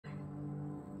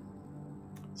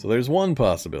So there's one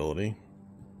possibility.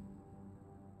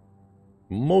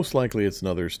 Most likely it's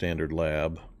another standard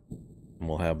lab. And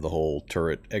we'll have the whole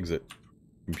turret exit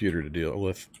computer to deal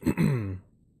with.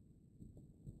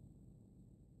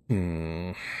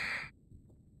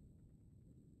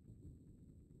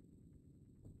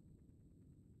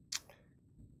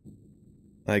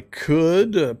 I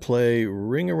could play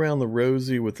Ring Around the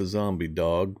Rosie with the zombie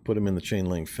dog, put him in the chain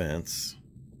link fence.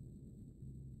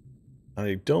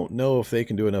 I don't know if they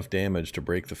can do enough damage to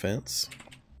break the fence.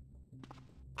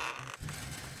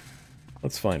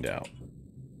 Let's find out.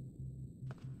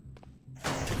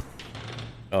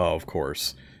 Oh, of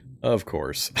course. Of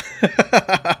course.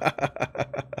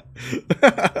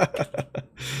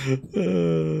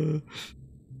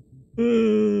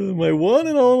 My one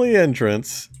and only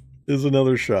entrance is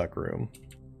another shock room.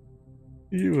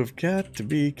 You have got to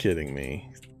be kidding me.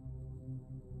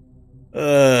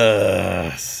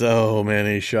 So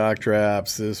many shock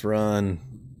traps this run.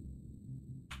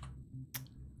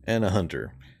 And a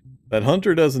hunter. That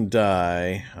hunter doesn't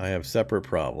die. I have separate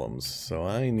problems. So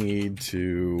I need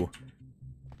to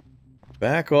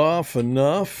back off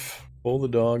enough. Pull the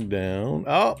dog down.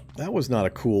 Oh, that was not a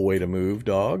cool way to move,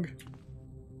 dog.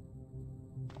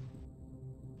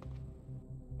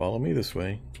 Follow me this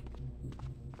way.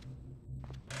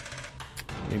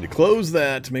 Need to close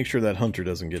that to make sure that hunter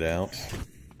doesn't get out.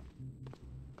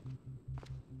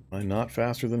 Am I not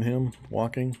faster than him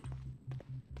walking?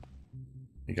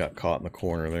 He got caught in the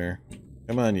corner there.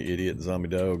 Come on, you idiot zombie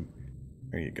dog.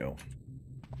 There you go.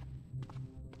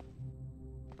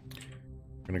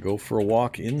 Gonna go for a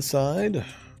walk inside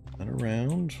and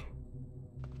around.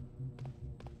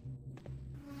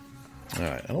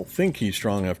 Alright, I don't think he's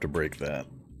strong enough to break that.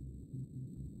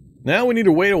 Now we need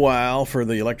to wait a while for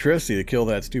the electricity to kill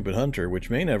that stupid hunter,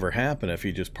 which may never happen if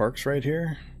he just parks right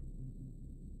here.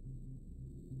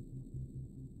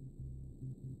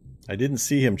 I didn't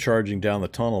see him charging down the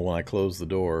tunnel when I closed the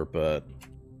door, but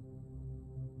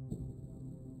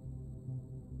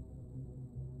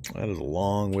that is a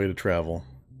long way to travel.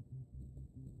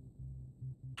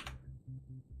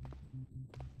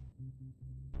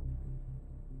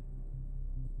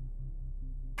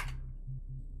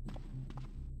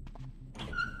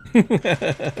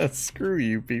 Screw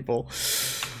you people.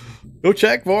 Go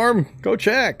check, Vorm. Go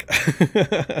check.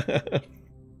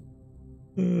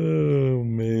 Oh,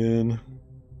 man.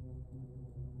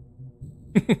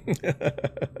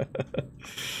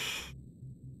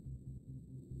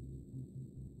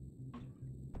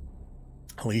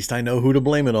 At least I know who to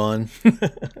blame it on.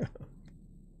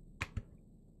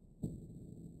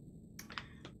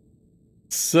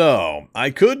 So, I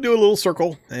could do a little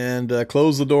circle and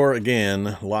close the door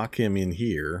again, lock him in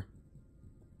here.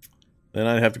 Then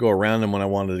I'd have to go around him when I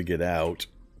wanted to get out.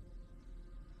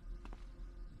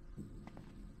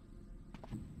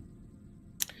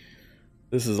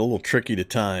 This is a little tricky to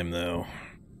time, though.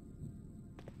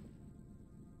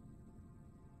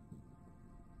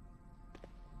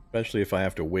 Especially if I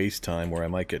have to waste time where I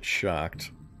might get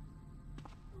shocked.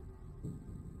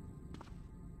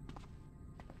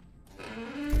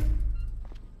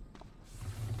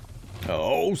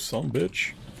 Oh,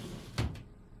 sumbitch.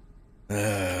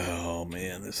 Oh,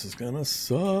 man, this is gonna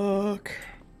suck.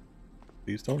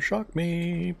 Please don't shock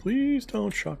me. Please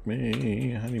don't shock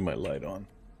me. I need my light on.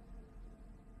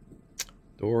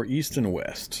 Door east and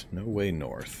west. No way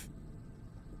north.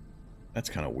 That's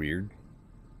kind of weird.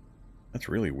 That's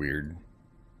really weird.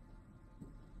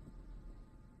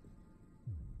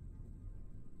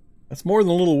 That's more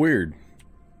than a little weird.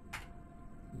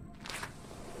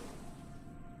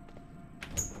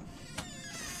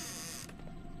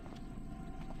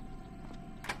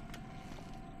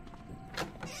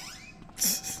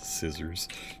 Scissors.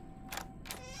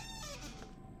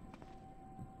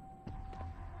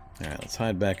 Alright, let's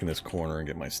hide back in this corner and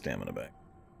get my stamina back.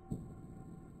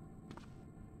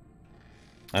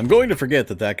 I'm going to forget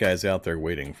that that guy's out there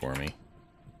waiting for me.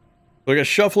 So I got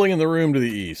shuffling in the room to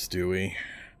the east, do we?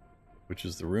 Which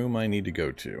is the room I need to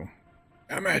go to.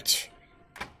 Damn it!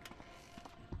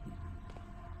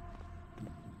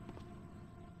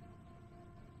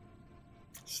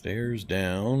 Stairs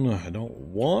down. I don't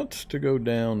want to go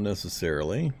down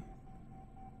necessarily.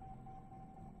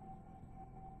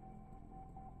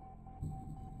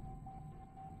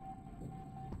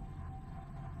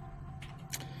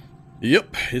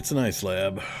 Yep, it's an ice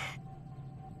lab.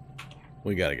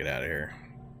 We gotta get out of here.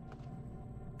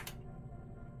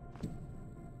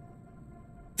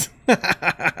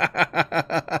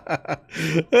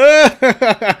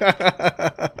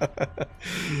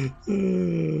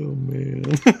 Oh, man.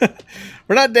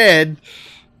 We're not dead,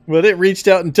 but it reached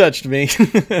out and touched me.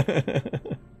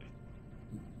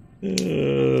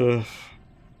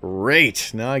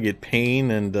 Great. Now I get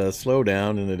pain and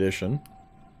slowdown in addition.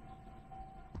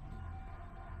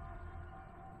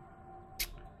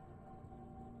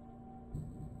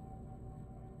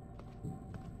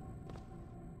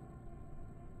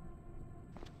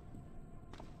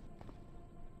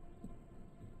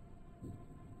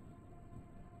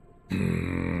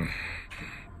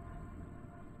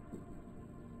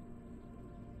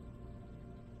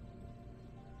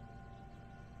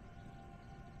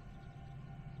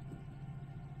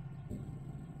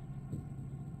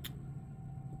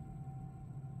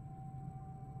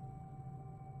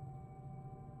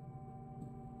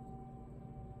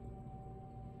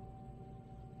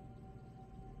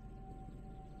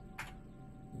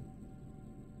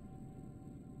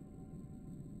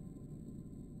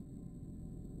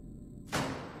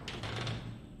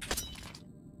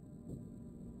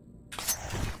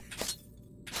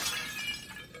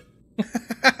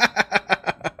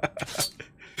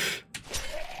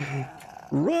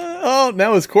 Oh,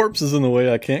 now his corpse is in the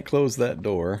way. I can't close that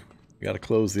door. Got to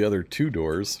close the other two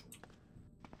doors.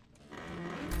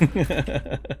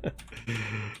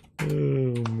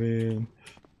 Oh, man.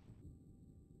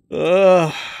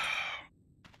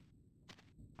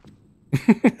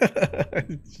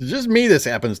 It's just me this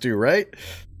happens to, right?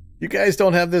 You guys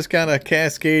don't have this kind of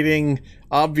cascading,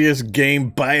 obvious game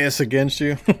bias against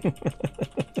you?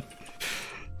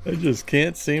 I just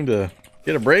can't seem to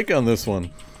get a break on this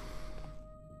one.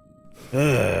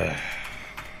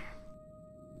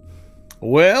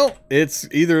 Well, it's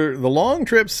either the long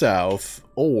trip south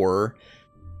or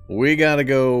we gotta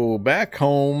go back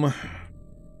home.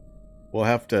 We'll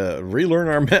have to relearn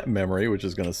our map memory, which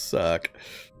is gonna suck.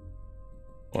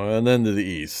 And then to the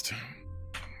east.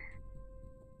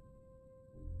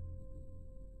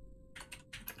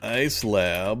 Ice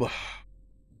lab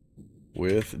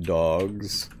with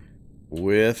dogs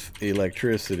with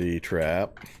electricity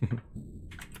trap.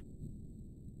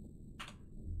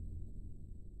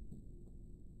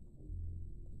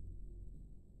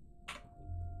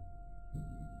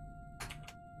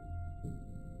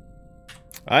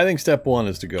 I think step one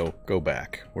is to go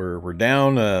back. We're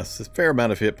down a fair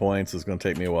amount of hit points. It's going to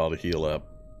take me a while to heal up.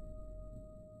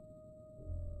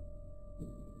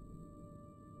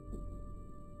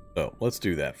 So let's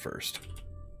do that first.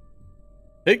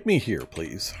 Take me here,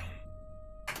 please.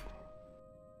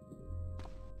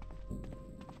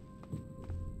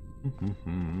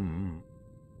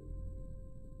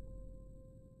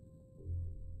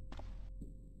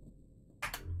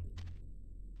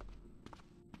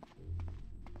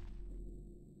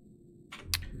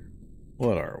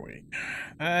 What are we?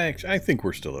 I think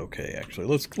we're still okay, actually.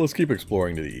 Let's keep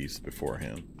exploring to the east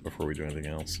beforehand, before we do anything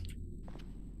else.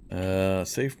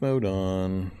 Safe mode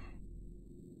on.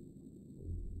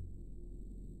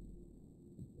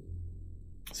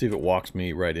 See if it walks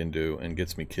me right into and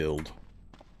gets me killed.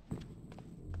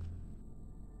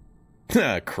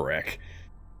 Crack.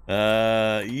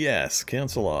 Yes,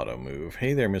 cancel auto move.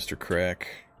 Hey there, Mr. Crack.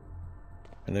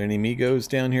 Are there any Migos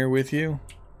down here with you?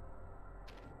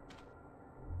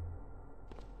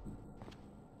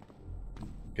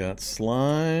 Got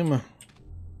slime.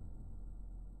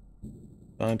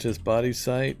 Scientist body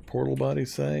site. Portal body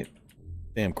site.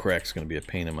 Damn, Crack's gonna be a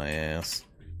pain in my ass.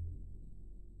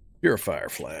 Purifier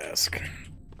flask.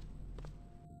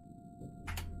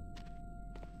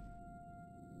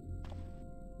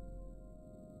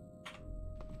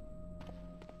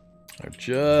 I'm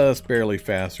just barely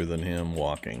faster than him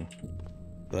walking.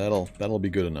 That'll be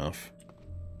good enough.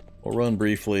 We'll run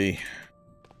briefly.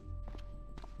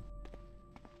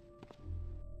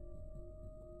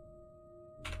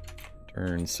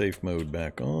 Turn safe mode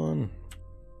back on.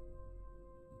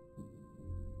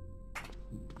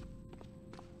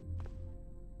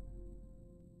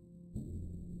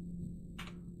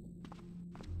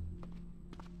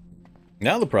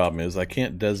 Now the problem is I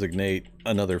can't designate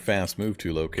another fast move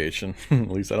to location. At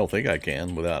least I don't think I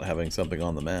can without having something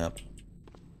on the map.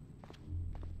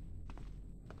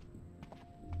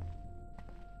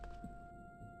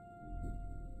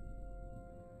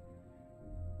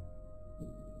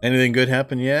 Anything good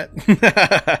happen yet?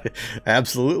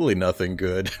 Absolutely nothing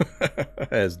good,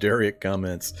 as Derek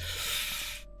comments.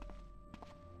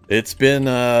 It's been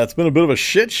a bit of a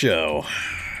shit show.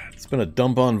 It's been a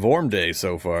dump on Vorm day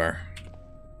so far.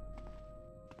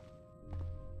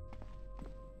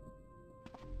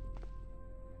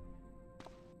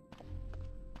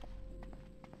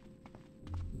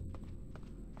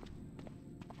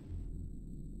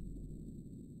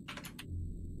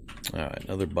 Alright,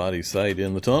 another body site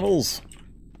in the tunnels.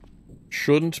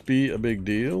 Shouldn't be a big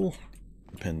deal,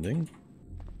 depending.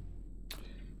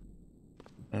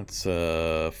 That's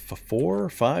 4 or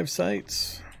 5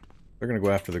 sites. They're gonna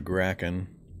go after the Kraken,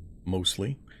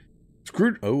 mostly.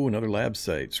 Oh, another lab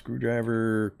site.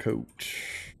 Screwdriver coat.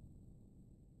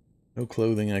 No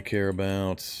clothing I care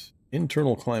about.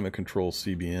 Internal climate control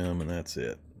CBM, and that's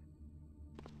it.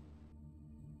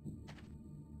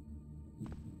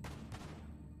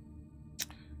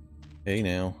 Hey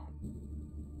now.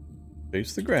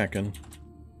 Face the Kraken.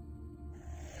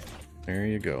 There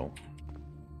you go.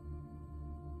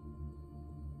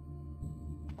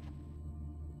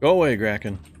 Go away,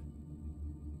 Kraken.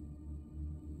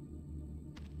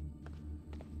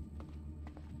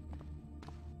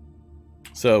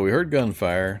 So, we heard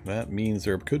gunfire. That means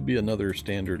there could be another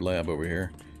standard lab over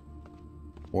here.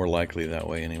 More likely that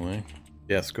way, anyway.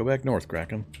 Yes, go back north,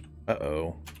 Kraken.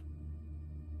 Uh-oh.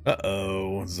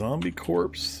 Uh-oh. Zombie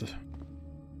corpse.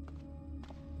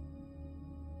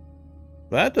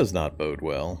 That does not bode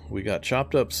well. We got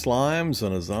chopped up slimes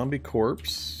and a zombie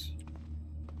corpse.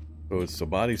 So it's a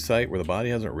body site where the body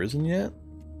hasn't risen yet?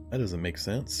 That doesn't make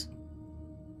sense.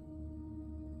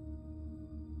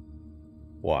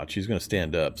 Watch, he's going to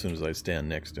stand up as soon as I stand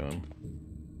next to him.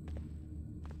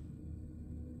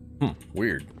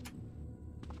 Weird.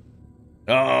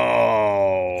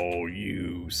 Oh,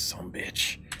 you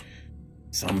sumbitch.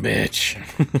 Sumbitch.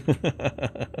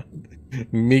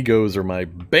 Migos are my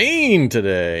bane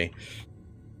today.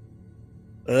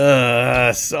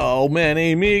 So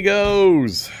many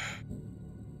Migos.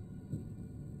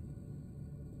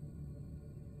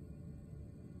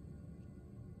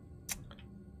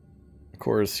 Of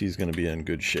course, he's going to be in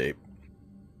good shape.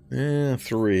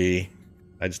 3.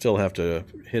 I'd still have to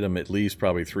hit him at least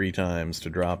probably 3 times to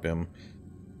drop him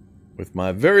with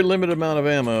my very limited amount of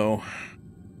ammo.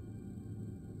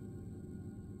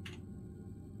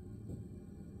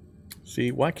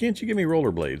 See, why can't you give me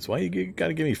rollerblades? Why you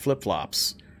gotta give me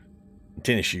flip-flops and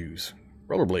tennis shoes?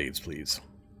 Rollerblades, please.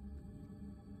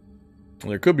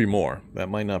 There could be more. That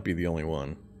might not be the only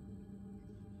one.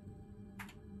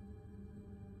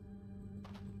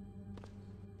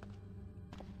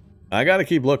 I gotta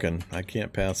keep looking. I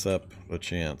can't pass up a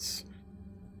chance.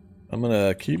 I'm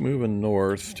gonna keep moving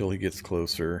north till he gets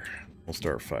closer. We'll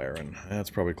start firing. That's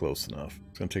probably close enough.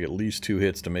 It's gonna take at least 2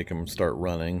 hits to make him start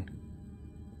running.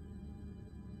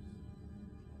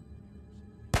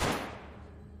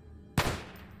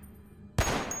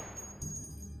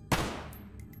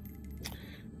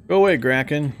 Go away,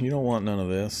 Kraken. You don't want none of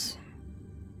this.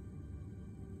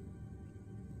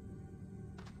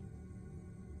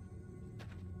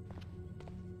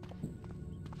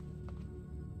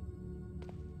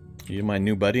 You my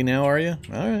new buddy now, are you?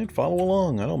 Alright, follow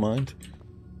along. I don't mind.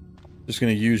 Just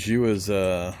gonna use you as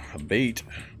a bait.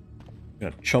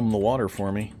 Gonna chum the water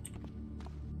for me.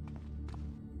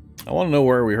 I want to know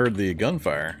where we heard the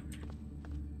gunfire.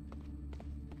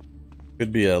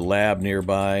 Could be a lab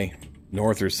nearby,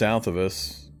 north or south of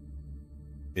us.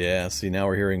 Yeah, see, now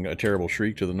we're hearing a terrible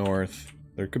shriek to the north.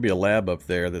 There could be a lab up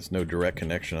there that's no direct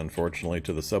connection, unfortunately,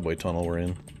 to the subway tunnel we're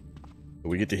in. But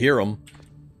we get to hear them.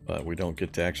 But we don't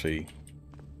get to actually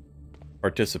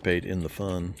participate in the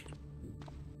fun.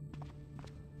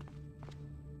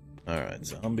 Alright,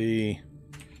 zombie.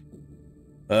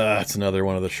 It's another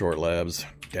one of the short labs.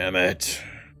 Damn it.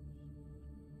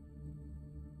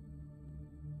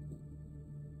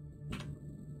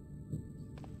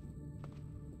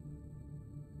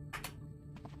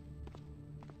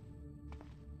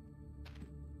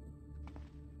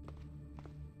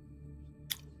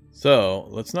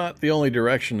 So, that's not the only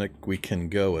direction that we can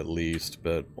go, at least,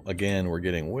 but again, we're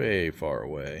getting way far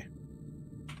away.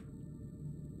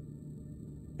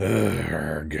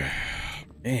 Urgh.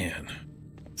 Man,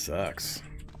 sucks.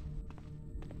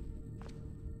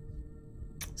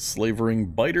 Slavering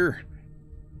biter.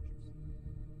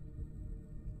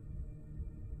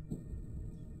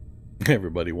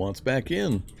 Everybody wants back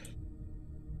in.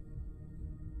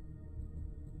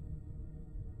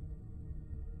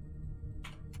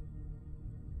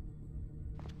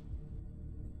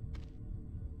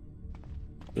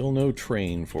 Still no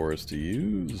train for us to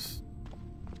use.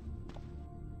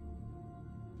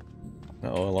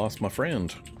 Uh-oh, I lost my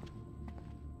friend.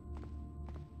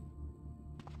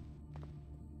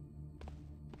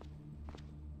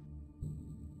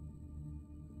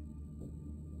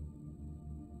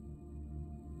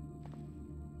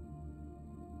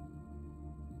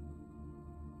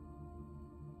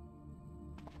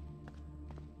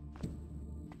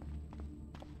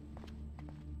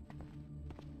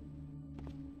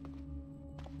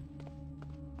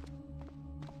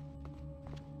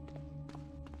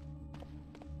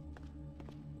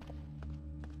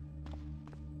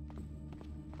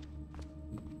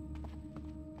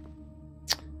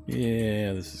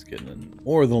 Yeah, this is getting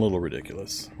more than a little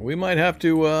ridiculous. We might have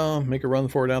to make a run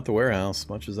for it out the warehouse,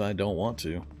 much as I don't want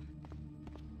to.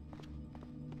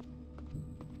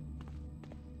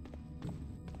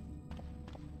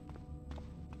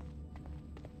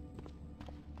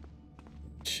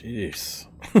 Jeez.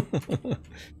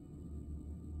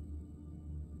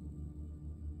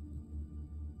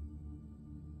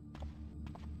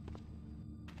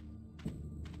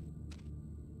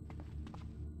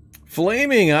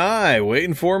 Flaming Eye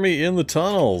waiting for me in the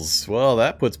tunnels. Well,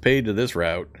 that puts paid to this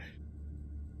route.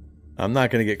 I'm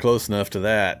not going to get close enough to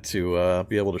that to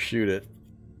be able to shoot it.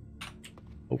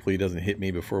 Hopefully he doesn't hit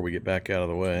me before we get back out of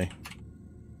the way.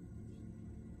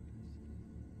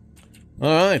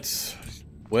 Alright.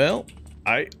 Well,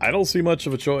 I don't see much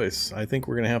of a choice. I think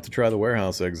we're going to have to try the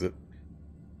warehouse exit.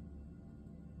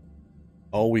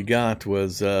 All we got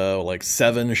was like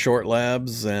 7 short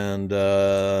labs and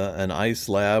an ice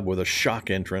lab with a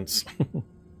shock entrance.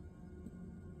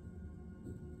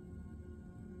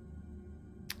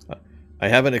 I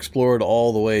haven't explored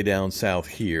all the way down south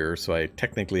here, so I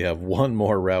technically have one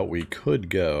more route we could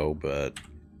go, but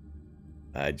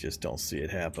I just don't see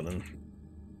it happening.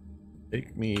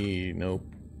 Take me... nope,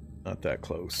 not that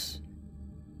close.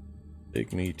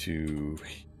 Take me to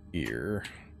here.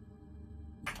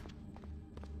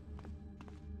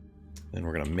 Then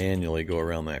we're going to manually go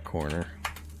around that corner.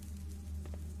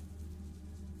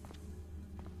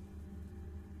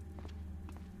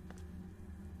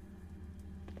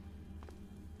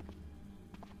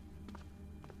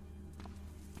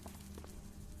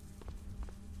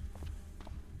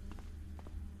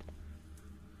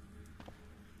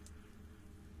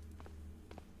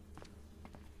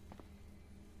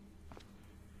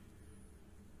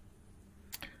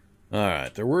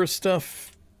 Alright, there were stuff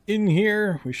in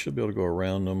here. We should be able to go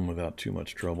around them without too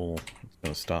much trouble. It's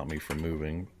going to stop me from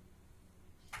moving.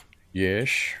 Yes.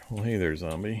 Well, hey there,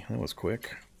 zombie. That was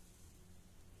quick.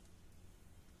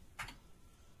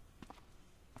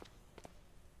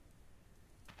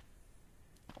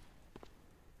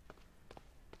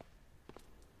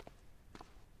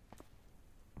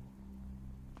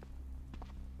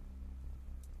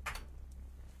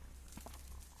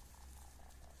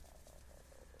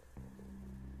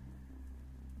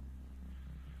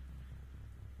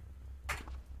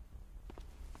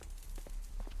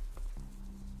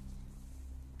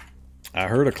 I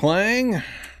heard a clang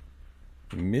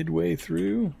midway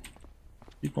through.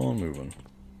 Keep on moving.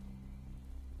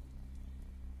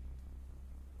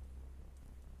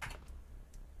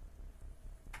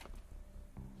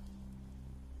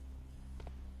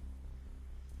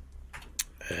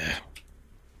 Of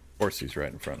course he's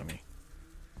right in front of me.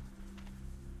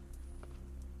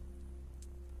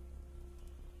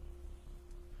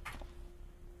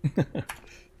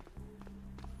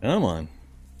 Come on.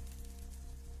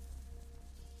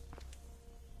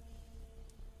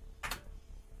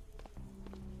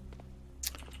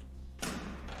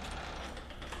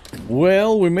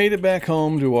 Well, we made it back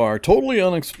home to our totally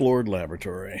unexplored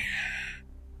laboratory.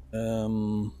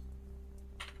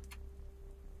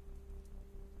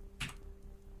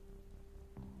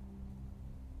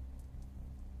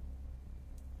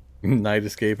 Night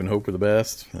escape and hope for the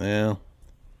best. Yeah.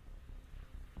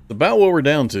 It's about what we're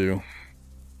down to.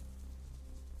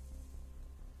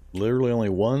 Literally only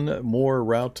one more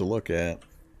route to look at.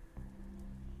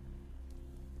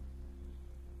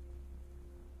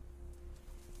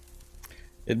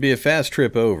 It'd be a fast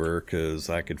trip over, because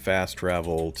I could fast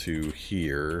travel to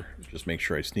here. Just make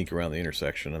sure I sneak around the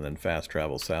intersection and then fast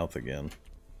travel south again.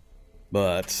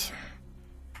 But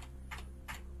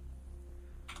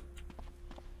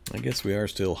I guess we are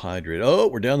still hydrated. Oh,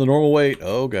 we're down to normal weight.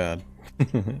 Oh, God.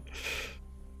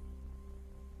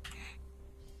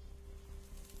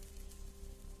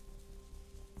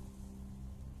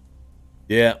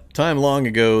 Yeah, time long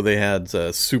ago they had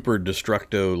a super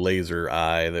destructo laser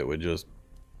eye that would just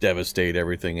devastate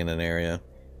everything in an area.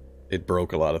 It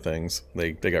broke a lot of things.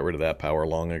 They got rid of that power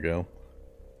long ago.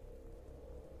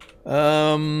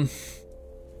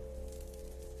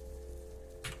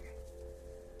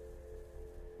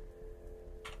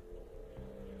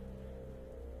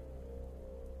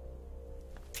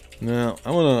 No,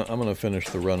 I'm gonna finish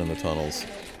the run in the tunnels.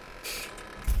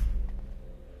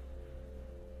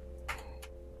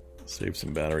 Save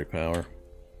some battery power.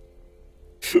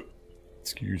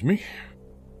 Excuse me.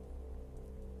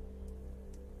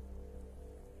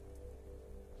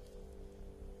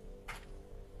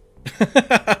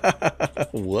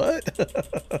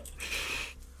 What?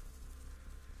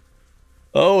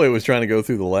 Oh, it was trying to go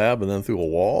through the lab and then through a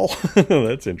wall?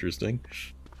 That's interesting. What are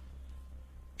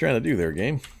you trying to do there,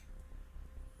 game?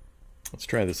 Let's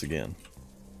try this again.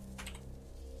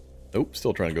 Nope,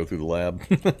 still trying to go through the lab.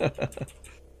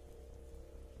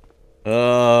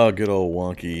 Oh, good old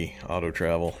wonky auto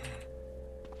travel.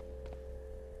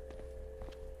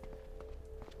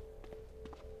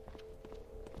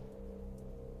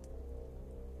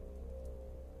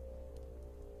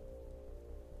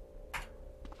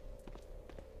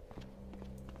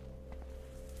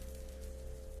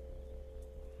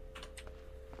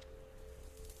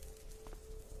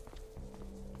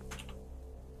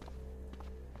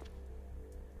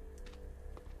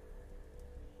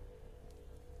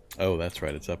 Oh, that's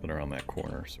right. It's up and around that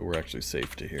corner, so we're actually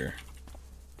safe to here.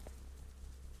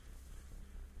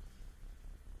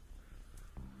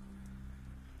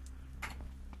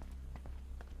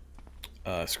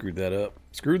 Screwed that up.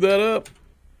 Screwed that up!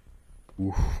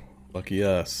 Oof, lucky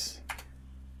us.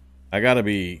 I gotta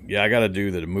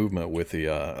do the movement with the,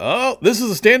 oh, this is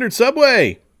a standard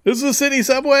subway! This is a city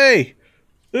subway!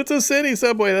 It's a city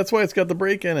subway, that's why it's got the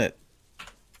brake in it.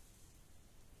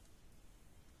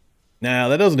 Now,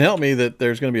 that doesn't help me that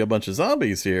there's going to be a bunch of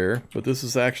zombies here, but this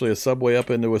is actually a subway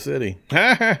up into a city.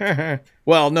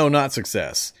 Well, no, not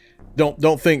success.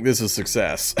 Don't think this is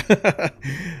success.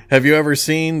 Have you ever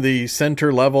seen the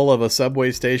center level of a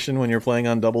subway station when you're playing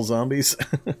on double zombies?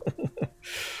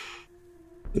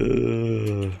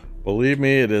 Believe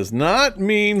me, it does not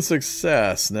mean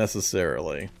success,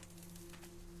 necessarily.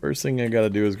 First thing I got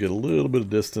to do is get a little bit of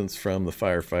distance from the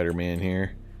firefighter man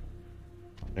here.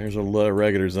 There's a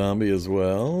regular zombie as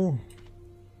well.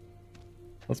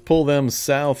 Let's pull them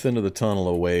south into the tunnel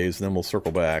a ways, and then we'll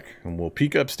circle back. And we'll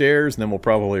peek upstairs, and then we'll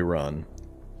probably run.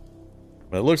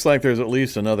 But it looks like there's at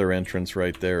least another entrance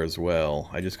right there as well.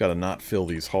 I just gotta not fill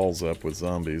these halls up with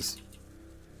zombies.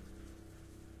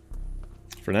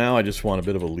 For now, I just want a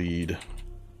bit of a lead.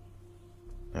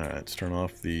 Alright, let's turn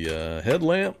off the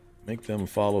headlamp. Make them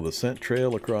follow the scent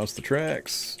trail across the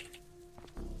tracks.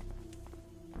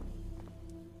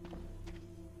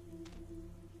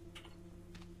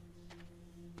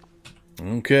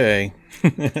 Okay.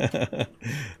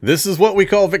 This is what we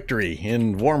call victory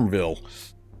in Wormville.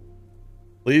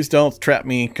 Please don't trap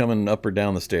me coming up or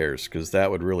down the stairs, because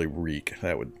that would really reek.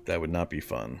 That would not be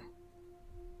fun.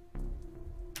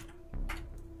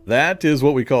 That is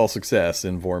what we call success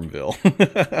in Wormville.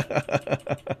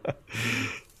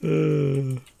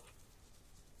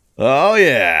 Oh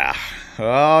yeah.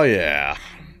 Oh yeah.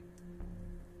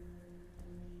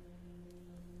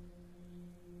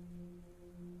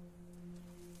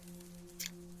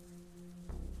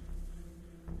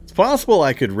 It's possible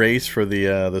I could race for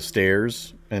the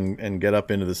stairs and get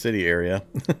up into the city area.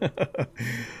 I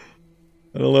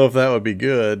don't know if that would be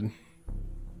good.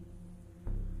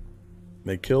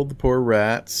 They killed the poor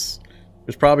rats.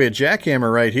 There's probably a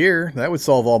jackhammer right here. That would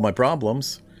solve all my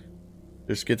problems.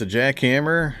 Just get the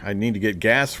jackhammer. I need to get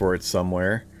gas for it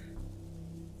somewhere.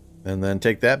 And then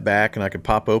take that back, and I could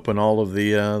pop open all of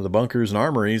the bunkers and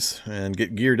armories and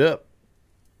get geared up.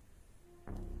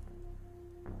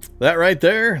 That right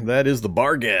there, that is the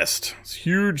Barghest. It's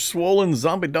huge, swollen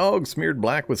zombie dog smeared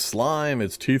black with slime.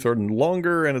 Its teeth are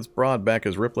longer, and its broad back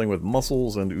is rippling with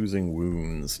muscles and oozing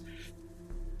wounds.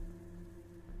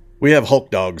 We have Hulk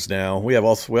dogs now. We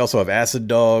also have acid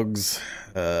dogs.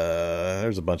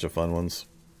 There's a bunch of fun ones.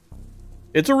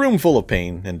 It's a room full of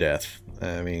pain and death.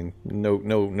 I mean,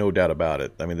 no doubt about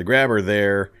it. I mean, the grabber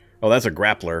there. Oh, that's a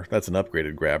grappler. That's an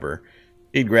upgraded grabber.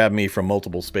 He'd grab me from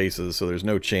multiple spaces, so there's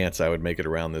no chance I would make it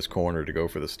around this corner to go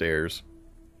for the stairs.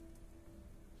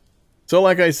 So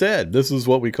like I said, this is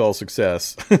what we call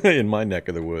success in my neck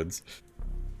of the woods.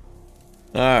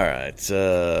 Alright,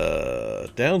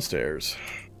 downstairs.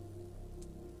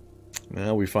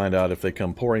 Now we find out if they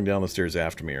come pouring down the stairs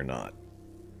after me or not.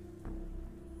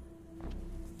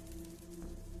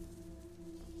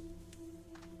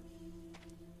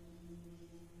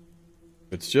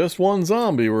 If it's just one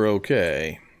zombie, we're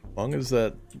okay. As long as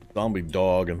that zombie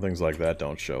dog and things like that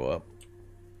don't show up.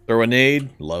 Throw a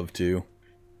nade? Love to.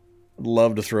 I'd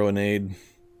love to throw a nade.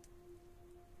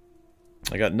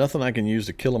 I got nothing I can use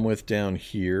to kill him with down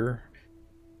here.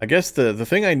 I guess the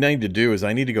thing I need to do is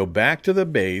I need to go back to the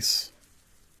base,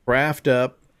 craft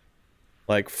up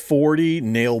like 40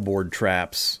 nailboard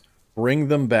traps, bring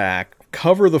them back,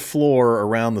 cover the floor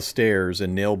around the stairs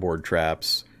in nailboard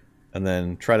traps, and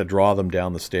then try to draw them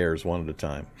down the stairs one at a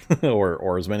time.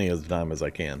 or as many at a time as I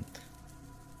can.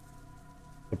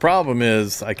 The problem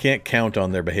is, I can't count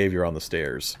on their behavior on the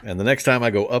stairs. And the next time I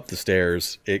go up the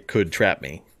stairs, it could trap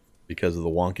me. Because of the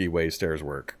wonky way stairs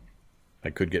work. I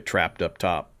could get trapped up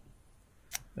top.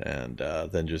 And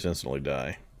then just instantly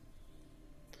die.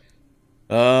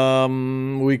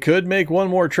 We we could make one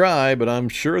more try, but I'm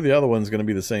sure the other one's going to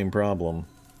be the same problem.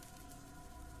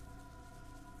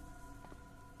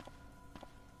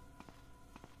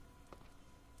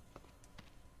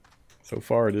 So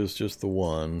far it is just the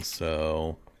one,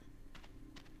 so...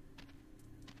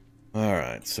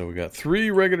 Alright, so we got 3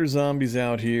 regular zombies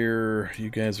out here. You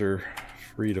guys are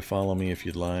free to follow me if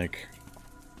you'd like.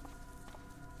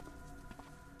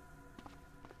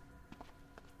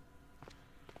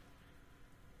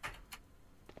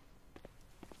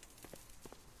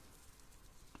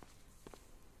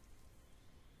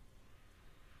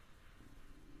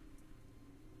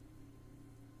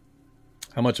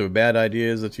 How much of a bad idea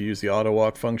is it to use the auto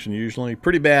walk function usually?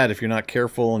 Pretty bad if you're not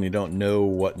careful and you don't know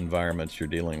what environments you're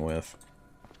dealing with.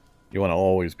 You want to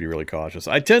always be really cautious.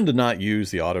 I tend to not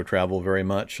use the auto travel very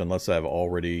much unless I've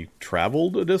already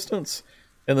traveled a distance.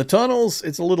 In the tunnels,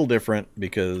 it's a little different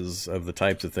because of the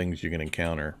types of things you can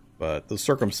encounter. But the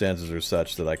circumstances are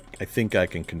such that I think I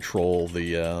can control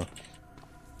the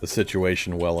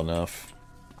situation well enough.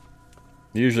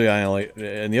 Usually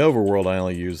in the overworld, I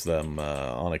only use them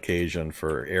on occasion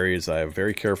for areas I have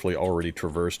very carefully already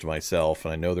traversed myself,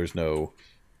 and I know there's no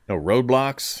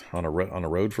roadblocks on a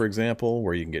road, for example,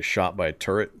 where you can get shot by a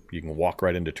turret. You can walk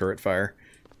right into turret fire.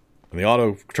 And the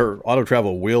auto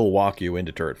travel will walk you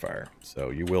into turret fire, so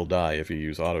you will die if you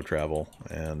use auto travel,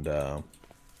 and the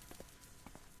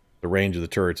range of the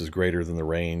turrets is greater than the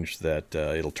range that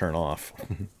it'll turn off.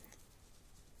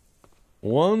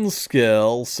 1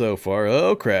 skell so far.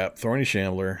 Oh crap, Thorny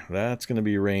Shambler. That's going to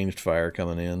be ranged fire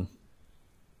coming in.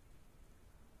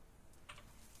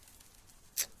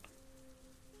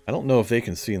 I don't know if they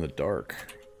can see in the dark.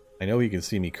 I know he can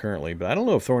see me currently, but I don't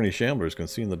know if Thorny Shamblers can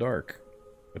see in the dark.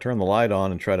 If I turn the light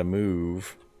on and try to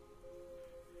move,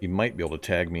 he might be able to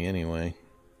tag me anyway.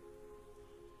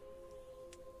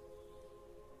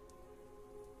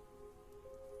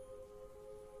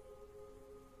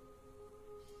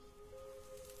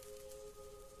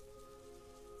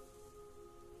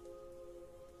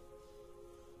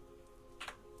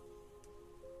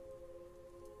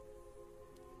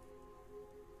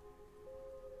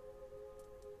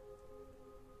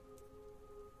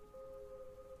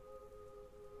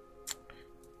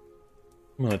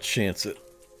 I'm gonna chance it.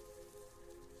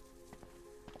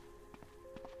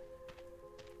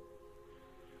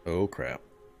 Oh crap.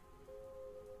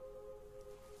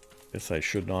 Guess I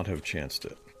should not have chanced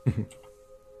it.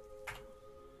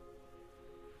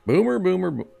 Boomer, boomer,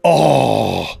 boom.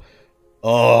 Oh!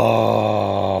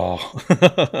 Oh!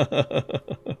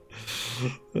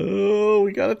 Oh,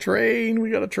 we got a train, we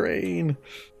got a train.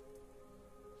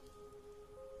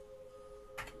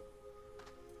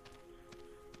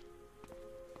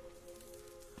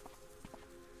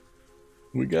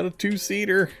 We got a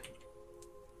 2-seater.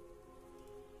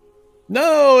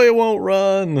 No, it won't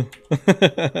run.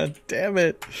 Damn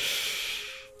it.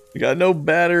 We got no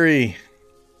battery.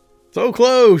 So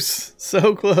close.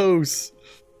 So close.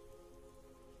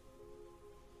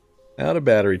 Out of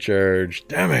battery charge.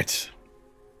 Damn it.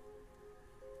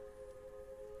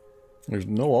 There's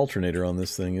no alternator on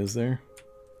this thing, is there?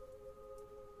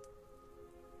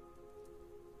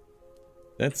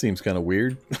 That seems kind of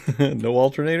weird. No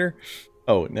alternator?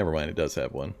 Oh, never mind. It does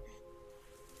have one.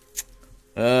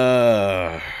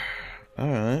 Alright.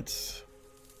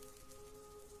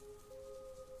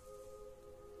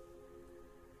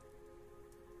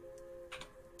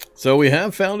 So we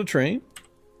have found a train.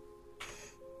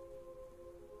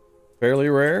 Fairly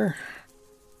rare.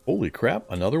 Holy crap,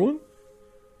 another one?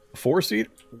 A 4-seat?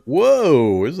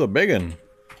 Whoa, this is a big one.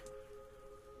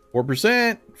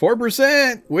 4%!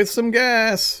 4% with some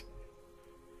gas!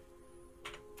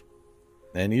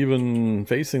 And even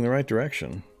facing the right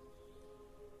direction.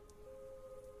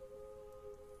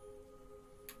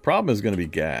 Problem is going to be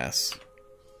gas.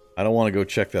 I don't want to go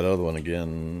check that other one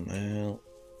again. Well,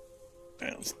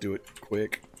 let's do it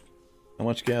quick. How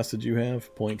much gas did you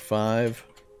have? 0.5.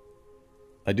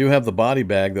 I do have the body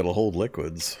bag that'll hold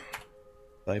liquids.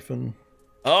 Siphon.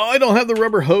 Oh, I don't have the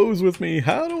rubber hose with me.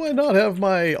 How do I not have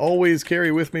my always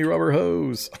carry with me rubber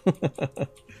hose?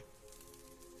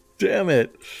 Damn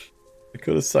it. I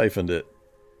could have siphoned it.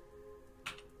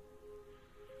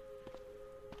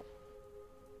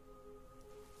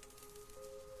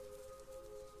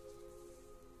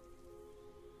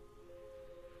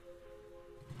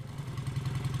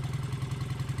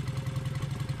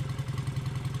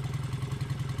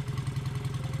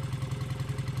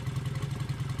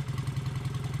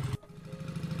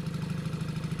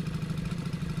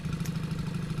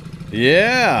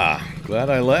 Yeah, glad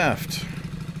I left.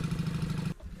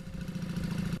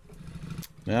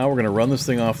 Now we're going to run this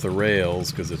thing off the rails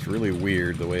because it's really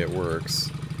weird the way it works.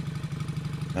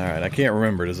 Alright, I can't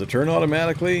remember. Does it turn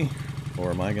automatically?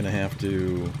 Or am I going to have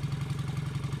to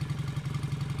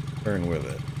turn with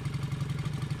it?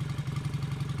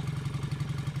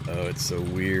 Oh, it's so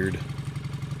weird.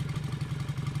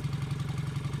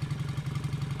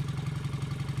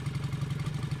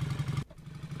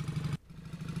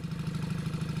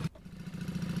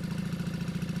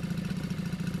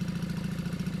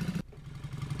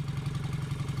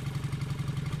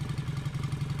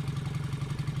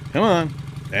 Come on.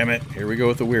 Damn it. Here we go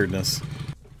with the weirdness.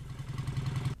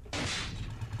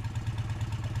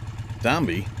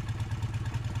 Zombie?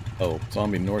 Oh,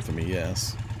 zombie north of me,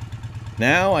 yes.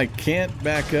 Now I can't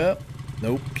back up.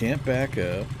 Nope, can't back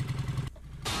up.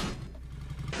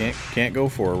 Can't go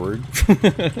forward.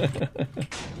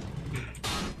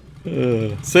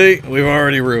 See, we've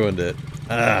already ruined it.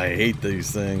 I hate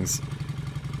these things.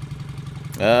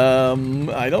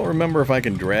 I don't remember if I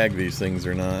can drag these things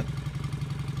or not.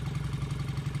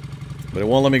 But it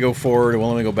won't let me go forward, it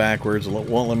won't let me go backwards, it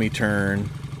won't let me turn.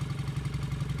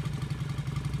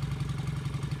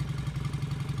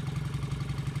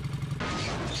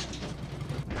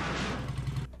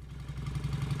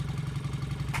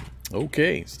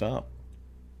 Okay, stop.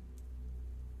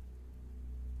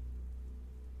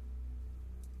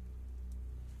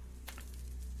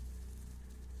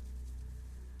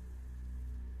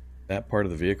 That part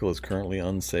of the vehicle is currently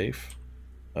unsafe.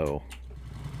 Oh.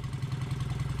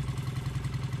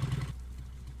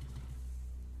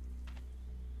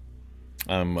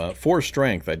 I'm 4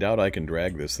 strength. I doubt I can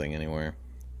drag this thing anywhere.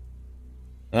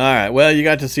 Alright, well, you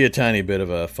got to see a tiny bit of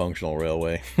a functional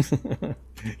railway.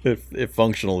 if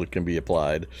functional can be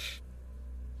applied.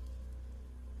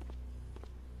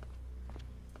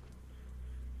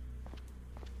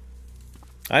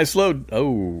 I slowed...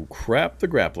 Oh, crap, the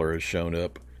grappler has shown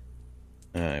up.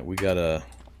 Alright, we gotta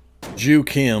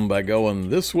juke him by going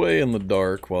this way in the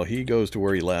dark while he goes to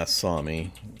where he last saw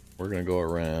me. We're gonna go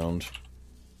around.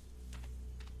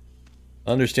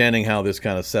 Understanding how this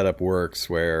kind of setup works,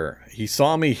 where he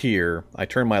saw me here, I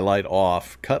turn my light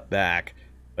off, cut back,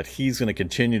 but he's going to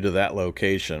continue to that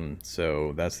location,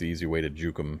 so that's the easy way to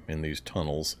juke him in these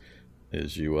tunnels,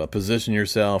 is you position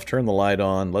yourself, turn the light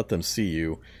on, let them see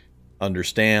you,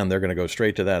 understand they're going to go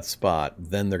straight to that spot,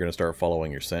 then they're going to start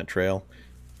following your scent trail.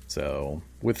 So,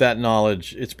 with that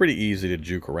knowledge, it's pretty easy to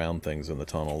juke around things in the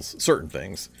tunnels. Certain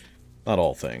things, not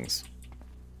all things.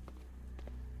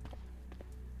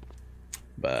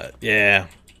 But, yeah,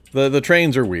 the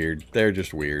trains are weird. They're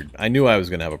just weird. I knew I was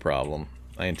going to have a problem.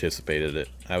 I anticipated it.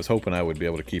 I was hoping I would be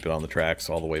able to keep it on the tracks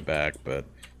all the way back, but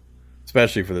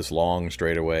especially for this long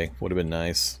straightaway, would have been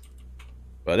nice.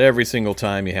 But every single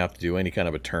time you have to do any kind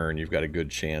of a turn, you've got a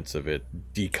good chance of it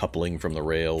decoupling from the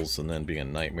rails and then being a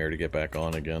nightmare to get back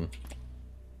on again.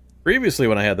 Previously,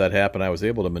 when I had that happen, I was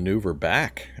able to maneuver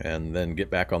back and then get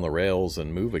back on the rails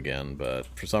and move again, but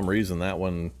for some reason that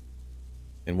one...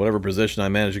 In whatever position I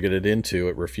managed to get it into,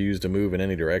 it refused to move in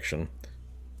any direction.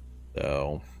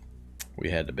 So,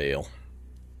 we had to bail.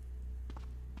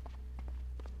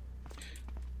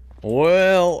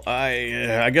 Well,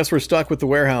 I guess we're stuck with the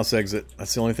warehouse exit.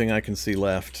 That's the only thing I can see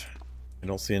left. I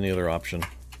don't see any other option.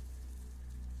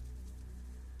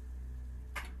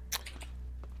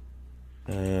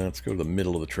 Let's go to the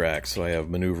middle of the track so I have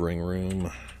maneuvering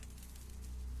room.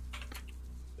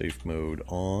 Safe mode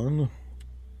on.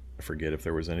 I forget if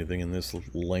there was anything in this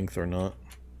length or not.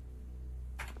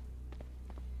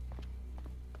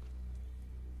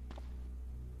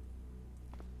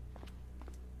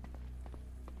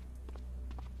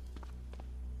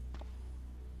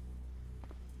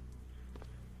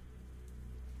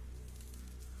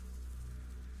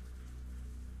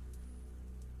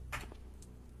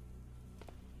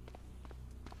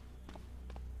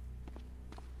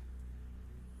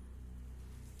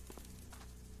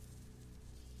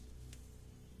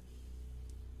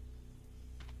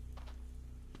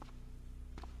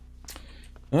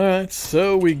 Alright,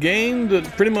 so we gained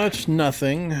pretty much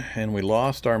nothing, and we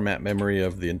lost our map memory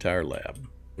of the entire lab,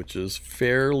 which is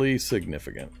fairly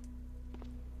significant.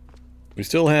 We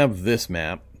still have this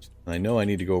map. I know I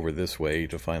need to go over this way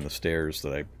to find the stairs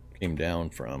that I came down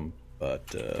from,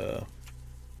 but,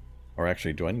 or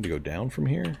actually, do I need to go down from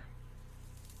here?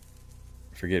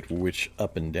 I forget which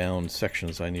up and down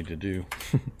sections I need to do.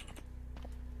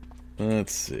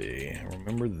 Let's see,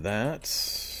 remember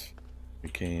that. We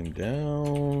came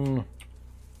down. I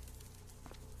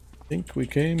think we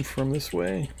came from this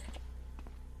way.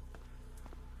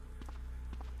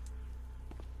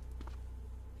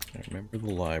 I remember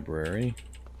the library.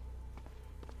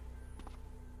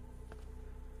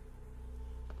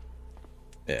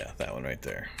 Yeah, that one right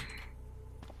there.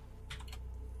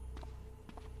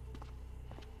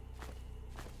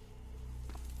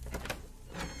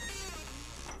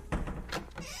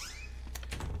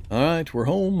 Alright, we're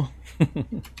home.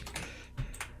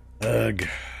 Ugh.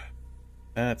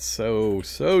 That's so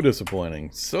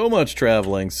disappointing. So much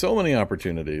traveling, so many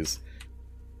opportunities.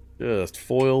 Just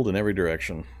foiled in every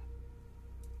direction.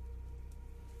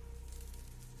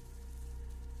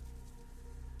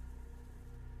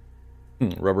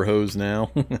 Rubber hose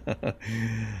now.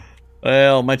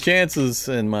 Well, my chances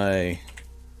and my...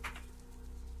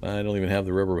 I don't even have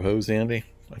the rubber hose handy.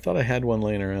 I thought I had one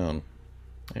laying around.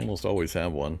 I almost always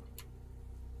have one.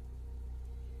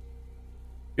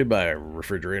 Goodbye,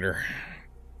 refrigerator.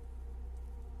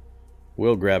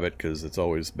 We'll grab it because it's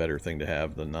always a better thing to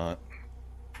have than not.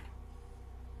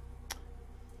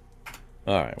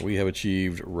 Alright, we have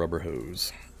achieved rubber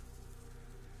hose.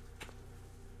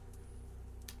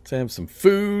 Let's have some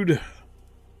food.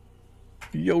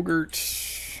 Yogurt.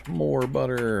 More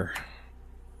butter.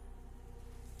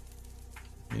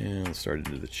 And let's start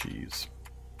into the cheese.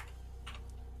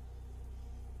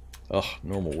 Ugh,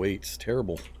 normal weight's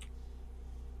terrible.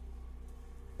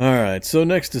 Alright, so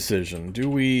next decision. Do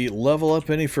we level up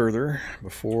any further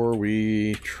before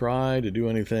we try to do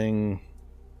anything?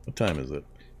 What time is it?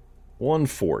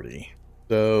 1:40.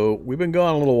 So, we've been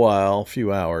gone a little while, a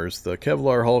few hours. The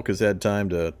Kevlar Hulk has had time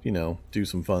to, you know, do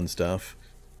some fun stuff.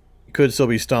 He could still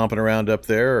be stomping around up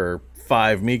there, or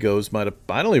 5 Migos might have...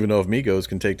 I don't even know if Migos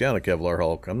can take down a Kevlar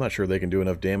Hulk. I'm not sure they can do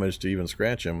enough damage to even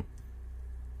scratch him.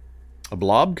 A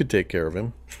blob could take care of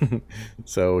him.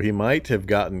 So he might have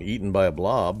gotten eaten by a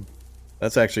blob.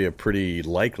 That's actually a pretty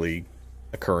likely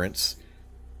occurrence,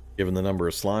 given the number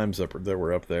of slimes that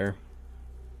were up there.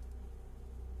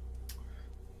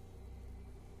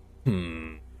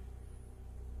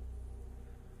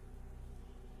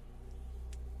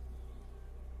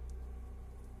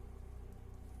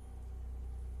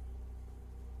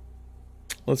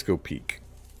 Let's go peek.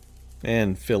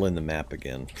 And fill in the map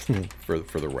again for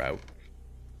the route.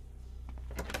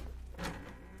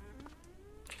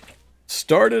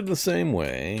 Started the same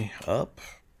way. Up.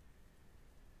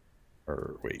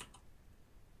 Or wait.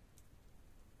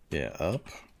 Yeah, up.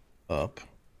 Up.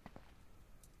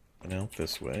 And out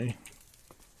this way.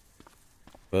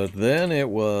 But then it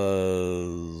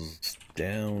was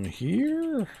down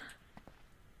here.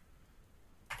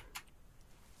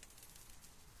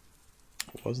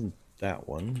 It wasn't that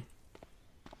one.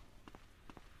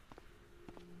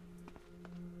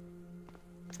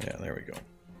 Yeah, there we go.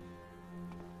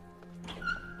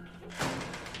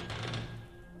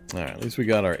 Alright, at least we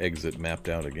got our exit mapped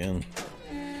out again.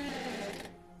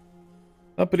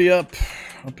 Uppity up,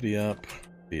 uppity up,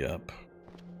 uppity up.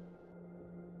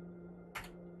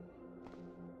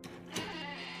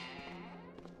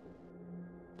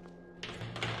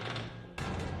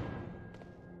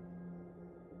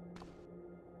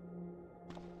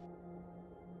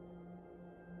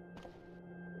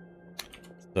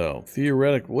 So,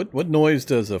 theoretically, what noise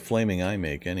does a flaming eye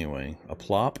make anyway? A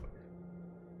plop?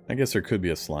 I guess there could be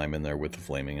a slime in there with the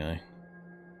flaming eye.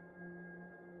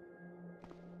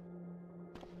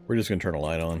 We're just going to turn a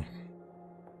light on.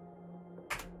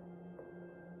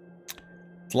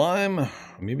 Slime,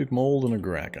 amoebic mold, and a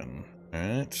Kraken.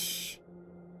 Alright.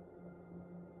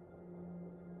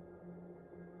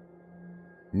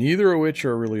 Neither of which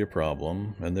are really a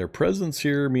problem, and their presence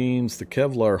here means the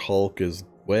Kevlar Hulk is...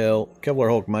 Well, Kevlar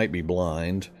Hulk might be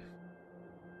blind.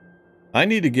 I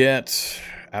need to get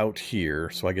out here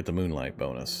so I get the moonlight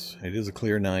bonus. It is a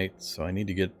clear night, so I need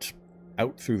to get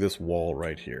out through this wall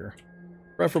right here.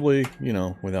 Preferably, you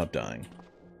know, without dying.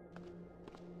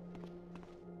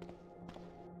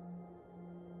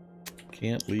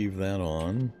 Can't leave that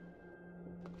on.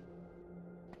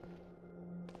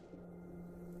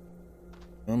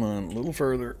 Come on, a little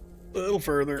further. A little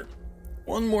further.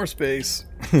 One more space.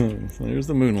 There's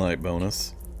the moonlight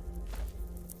bonus.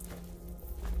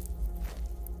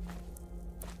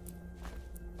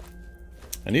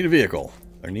 I need a vehicle.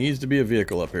 There needs to be a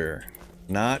vehicle up here.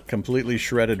 Not completely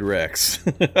shredded Rex.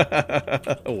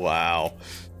 Wow.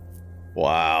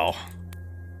 Wow.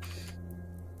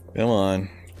 Come on.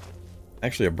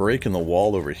 Actually, a break in the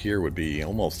wall over here would be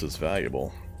almost as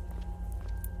valuable.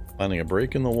 Finding a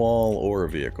break in the wall or a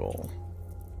vehicle.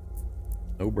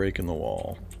 No break in the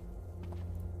wall.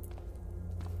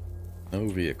 No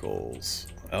vehicles.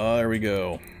 Oh, there we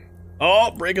go. Oh,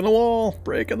 break in the wall!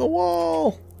 Break in the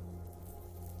wall!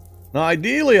 Now,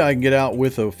 ideally, I can get out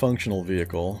with a functional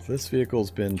vehicle. This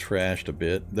vehicle's been trashed a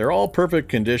bit. They're all perfect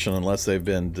condition unless they've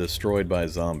been destroyed by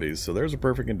zombies. So there's a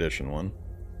perfect condition one.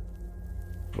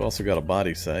 We've also got a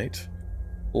body sight.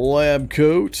 Lab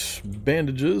coat,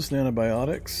 bandages,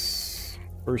 antibiotics,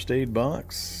 first aid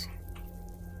box.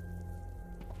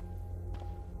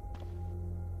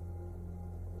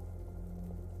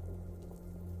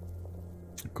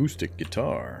 Acoustic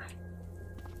guitar.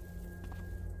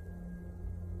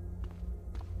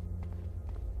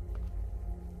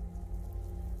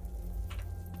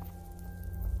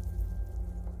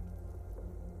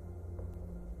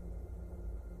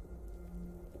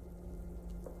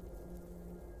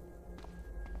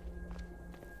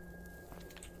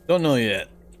 Don't know yet.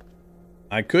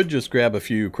 I could just grab a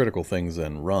few critical things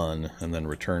and run, and then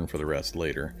return for the rest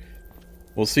later.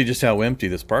 We'll see just how empty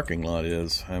this parking lot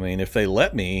is. I mean, if they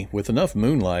let me, with enough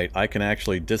moonlight, I can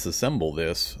actually disassemble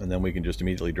this, and then we can just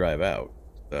immediately drive out.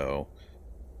 So,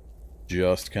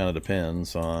 just kind of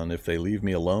depends on if they leave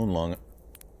me alone long.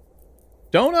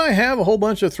 Don't I have a whole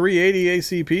bunch of 380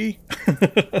 ACP?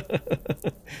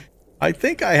 I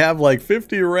think I have like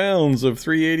 50 rounds of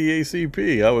 380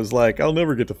 ACP. I was like, I'll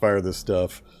never get to fire this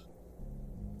stuff.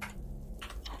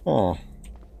 Oh.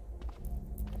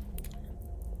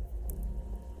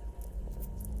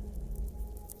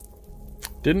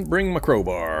 Didn't bring my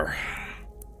crowbar.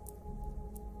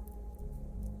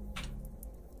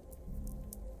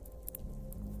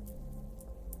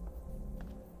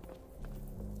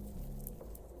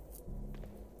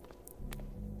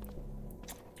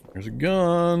 There's a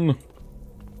gun.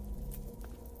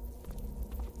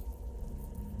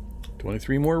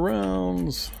 23 more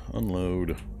rounds.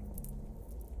 Unload.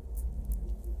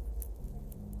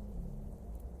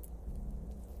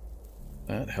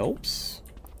 That helps.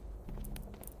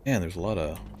 Man, there's a lot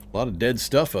of dead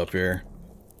stuff up here.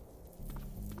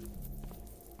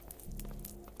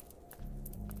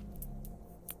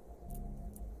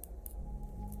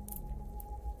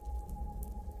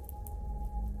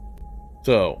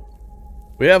 So,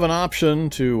 we have an option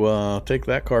to take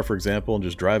that car, for example, and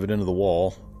just drive it into the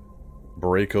wall.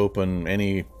 Break open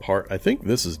any part. I think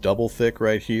this is double thick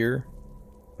right here.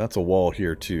 That's a wall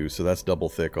here too, so that's double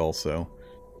thick also.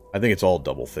 I think it's all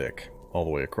double thick, all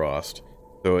the way across.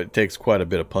 So it takes quite a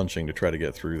bit of punching to try to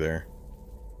get through there.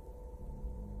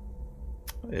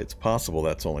 It's possible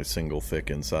that's only single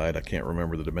thick inside. I can't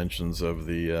remember the dimensions of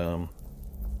the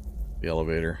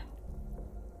elevator.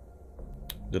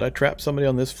 Did I trap somebody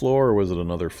on this floor, or was it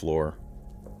another floor?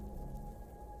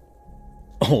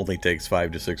 Only takes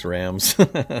 5 to 6 rams.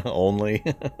 Only.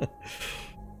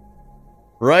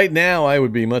 Right now, I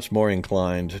would be much more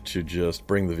inclined to just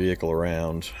bring the vehicle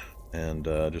around and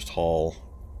just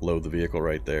load the vehicle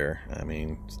right there. I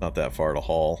mean, it's not that far to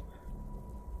haul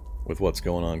with what's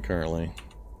going on currently.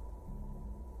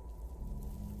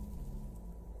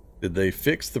 Did they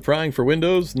fix the prying for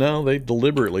windows? No, they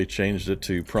deliberately changed it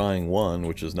to prying 1,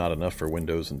 which is not enough for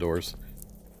windows and doors.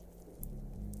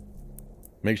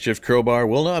 Makeshift crowbar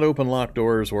will not open locked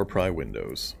doors or pry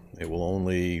windows. It will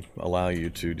only allow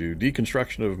you to do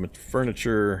deconstruction of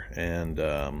furniture and,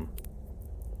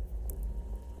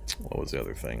 what was the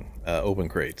other thing? Open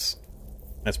crates.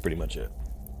 That's pretty much it.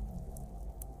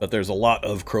 But there's a lot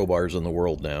of crowbars in the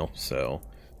world now, so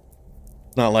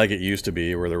it's not like it used to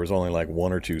be where there was only like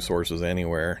 1 or 2 sources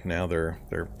anywhere. Now they're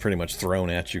pretty much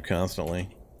thrown at you constantly.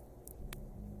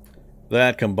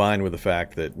 That combined with the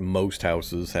fact that most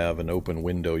houses have an open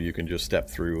window you can just step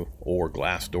through, or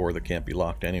glass door that can't be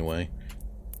locked anyway.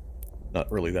 Not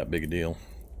really that big a deal.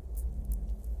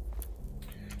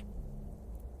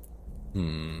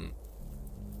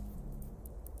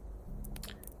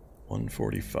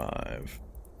 145.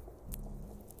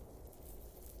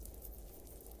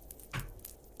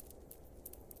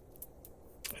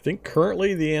 I think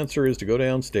currently the answer is to go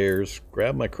downstairs,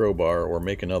 grab my crowbar, or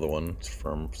make another one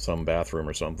from some bathroom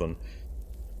or something.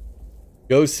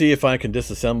 Go see if I can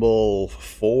disassemble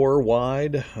 4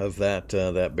 wide of that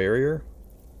barrier.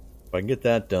 If I can get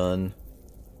that done,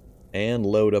 and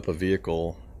load up a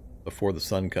vehicle before the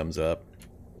sun comes up,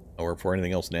 or before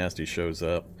anything else nasty shows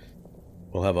up,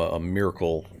 we'll have a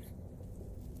miracle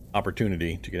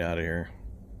opportunity to get out of here.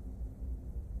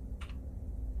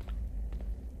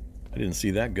 I didn't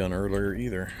see that gun earlier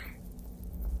either.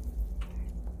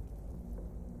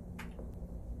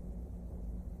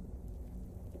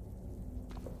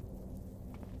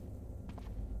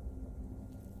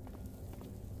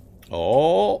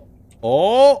 Oh!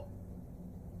 Oh!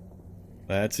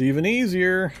 That's even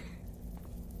easier.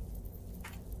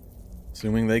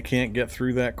 Assuming they can't get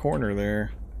through that corner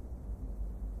there.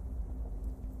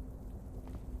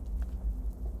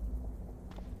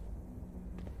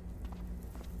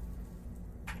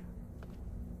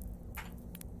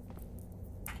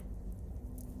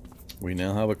 We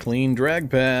now have a clean drag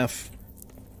path.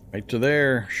 Right to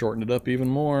there. Shorten it up even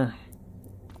more.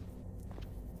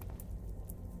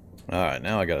 Alright,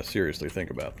 now I gotta seriously think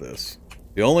about this.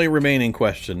 The only remaining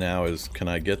question now is, can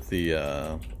I get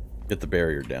the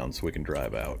barrier down so we can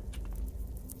drive out?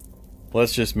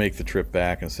 Let's just make the trip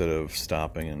back instead of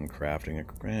stopping and crafting a...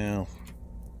 Well,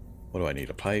 what do I need?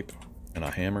 A pipe and a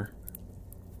hammer?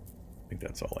 I think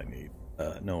that's all I need.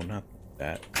 No, not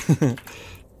that.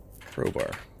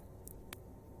 Crowbar.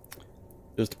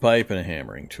 Just a pipe and a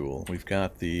hammering tool. We've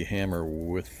got the hammer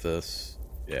with us.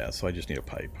 Yeah, so I just need a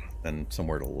pipe and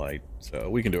somewhere to light. So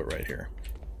we can do it right here.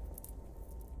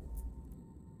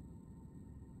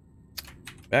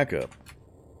 Back up.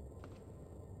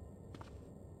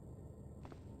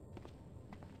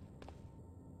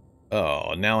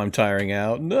 Oh, now I'm tiring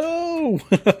out. No!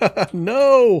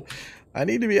 No! I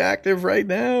need to be active right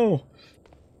now.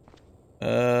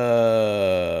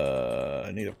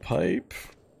 I need a pipe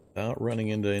without running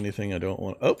into anything I don't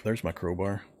want. Oh, there's my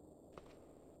crowbar.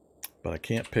 But I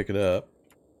can't pick it up.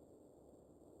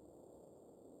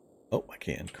 Oh, I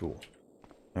can. Cool.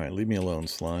 Alright, leave me alone,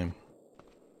 slime.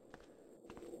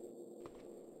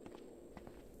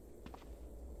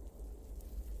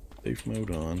 Safe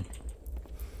mode on.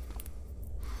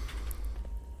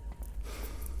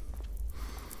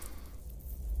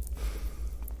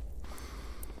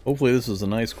 Hopefully this is a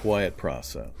nice quiet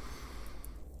process.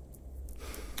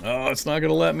 Oh, it's not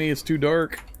gonna let me, it's too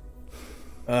dark.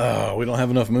 Oh, we don't have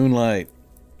enough moonlight.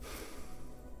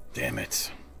 Damn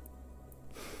it.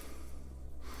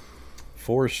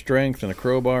 4 strength and a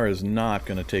crowbar is not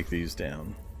gonna take these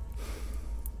down.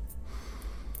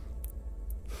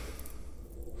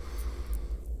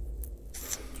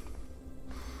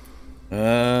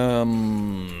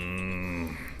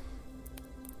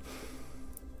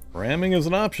 Ramming is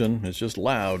an option, it's just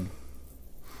loud.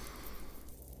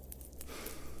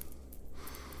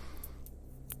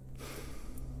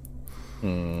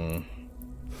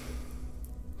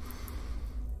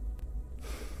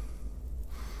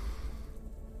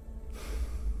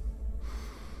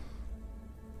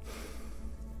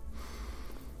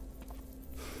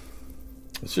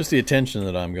 It's just the attention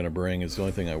that I'm going to bring is the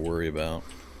only thing I worry about.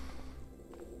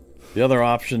 The other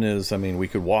option is, I mean, we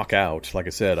could walk out. Like I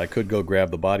said, I could go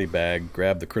grab the body bag,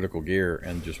 grab the critical gear,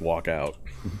 and just walk out.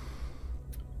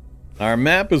 Our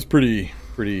map is pretty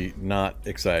not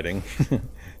exciting.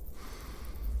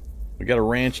 We got a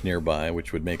ranch nearby,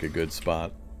 which would make a good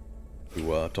spot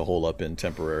to hole up in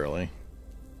temporarily.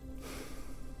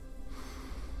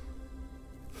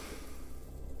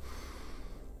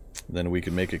 Then we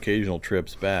could make occasional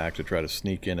trips back to try to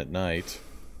sneak in at night.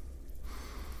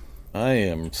 I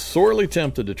am sorely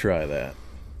tempted to try that.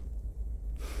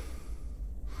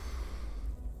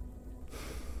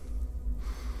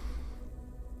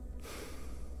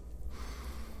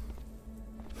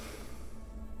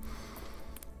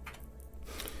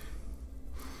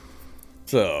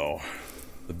 So,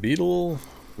 the beetle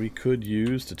we could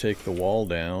use to take the wall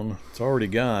down. It's already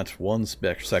got one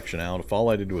section out. If all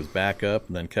I did was back up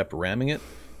and then kept ramming it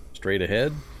straight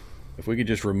ahead, if we could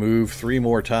just remove 3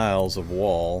 more tiles of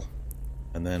wall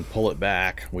and then pull it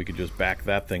back, we could just back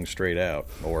that thing straight out.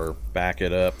 Or back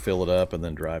it up, fill it up, and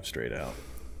then drive straight out.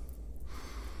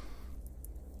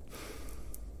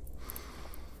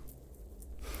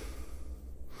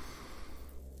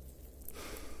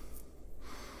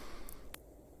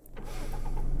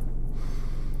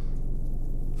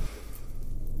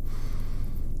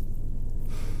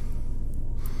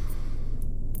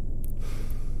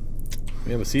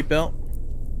 We have a seatbelt?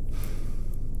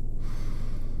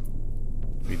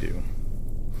 We do.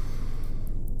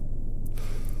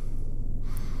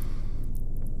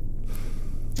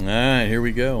 Alright, here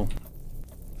we go.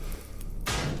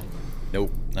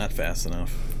 Nope, not fast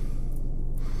enough.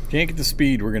 Can't get the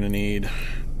speed we're gonna need.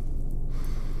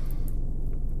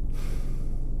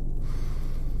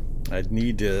 I'd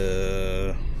need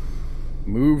to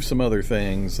move some other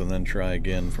things and then try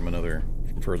again from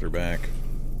further back.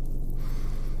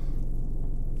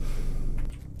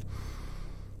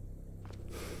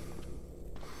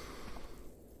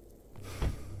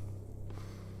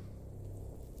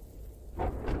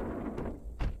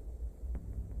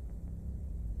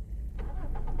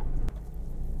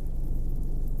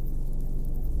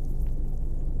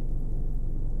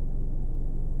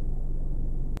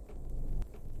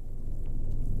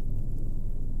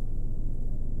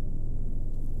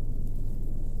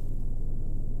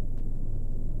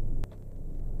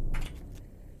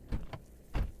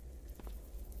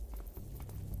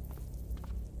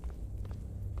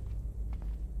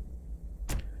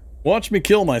 Watch me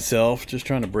kill myself just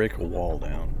trying to break a wall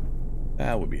down.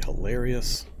 That would be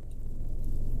hilarious.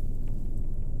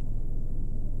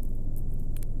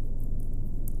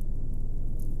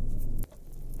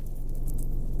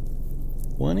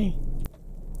 20?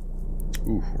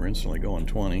 Ooh, we're instantly going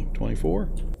 20. 24?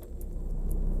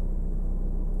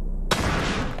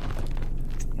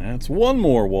 That's one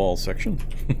more wall section.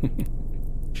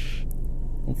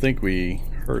 Don't think we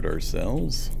hurt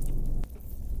ourselves.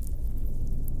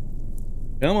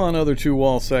 Come on, other 2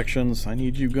 wall sections. I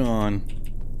need you gone.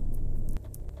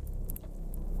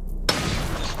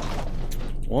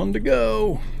 1 to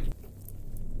go.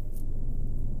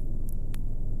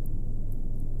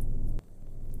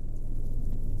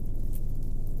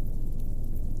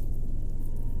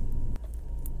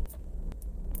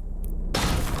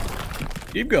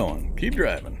 Keep going. Keep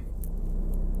driving.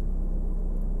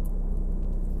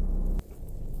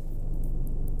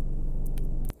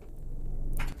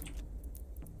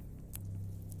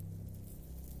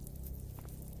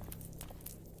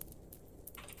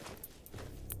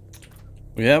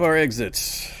 We have our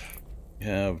exits. We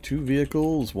have 2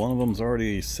 vehicles. One of them's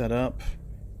already set up.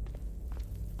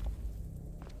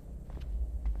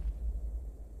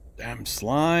 Damn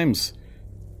slimes.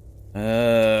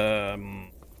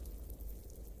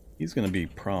 He's gonna be a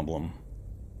problem.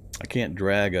 I can't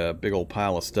drag a big old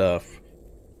pile of stuff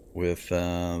with the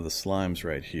slimes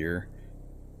right here.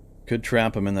 Could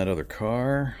trap him in that other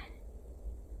car.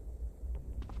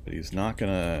 But he's not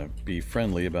gonna be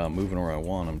friendly about moving where I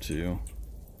want him to.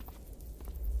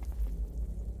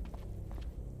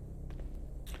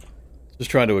 Just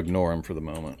try to ignore him for the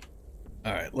moment.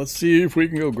 Alright, let's see if we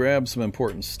can go grab some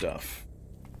important stuff.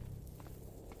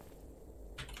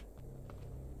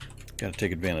 Gotta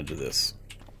take advantage of this.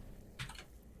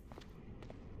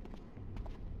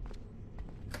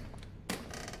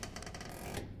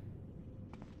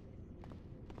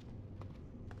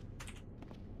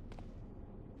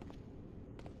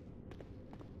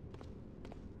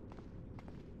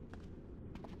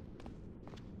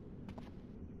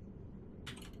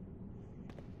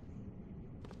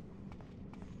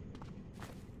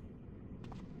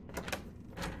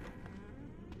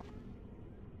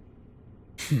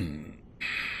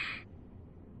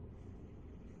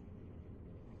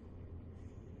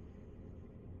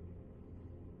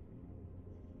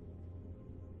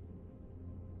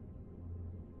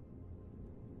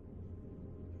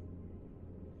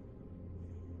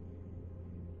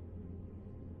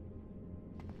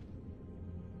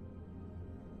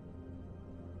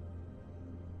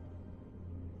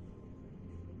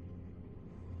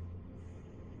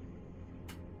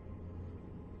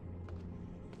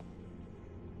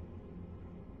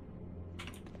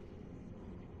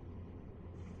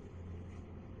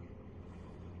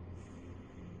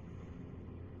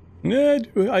 Yeah,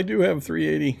 I do have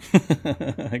 380.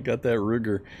 I got that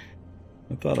Ruger.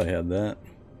 I thought I had that.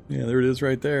 Yeah, there it is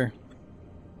right there.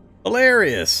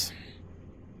 Hilarious!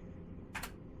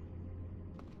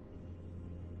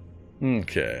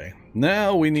 Okay,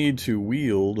 now we need to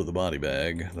wield the body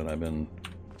bag that I've been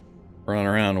running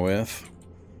around with.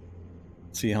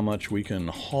 See how much we can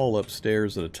haul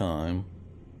upstairs at a time.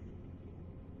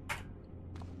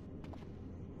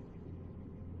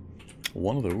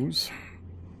 One of those.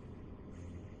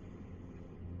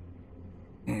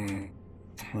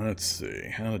 Let's see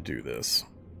how to do this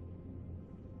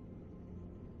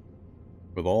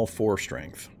with all 4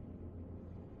 strength.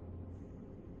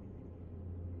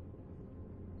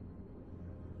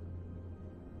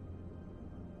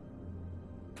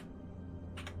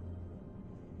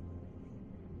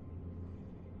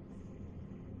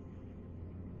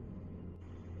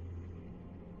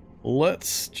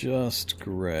 Let's just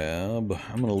grab,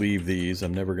 I'm going to leave these,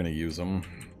 I'm never going to use them.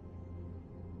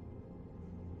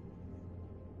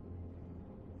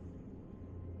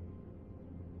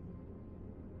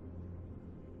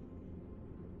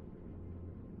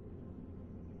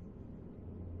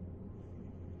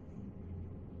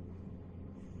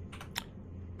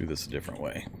 Do this a different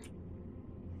way.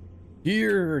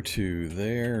 Here to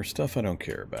there, stuff I don't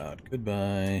care about.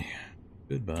 Goodbye.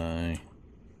 Goodbye.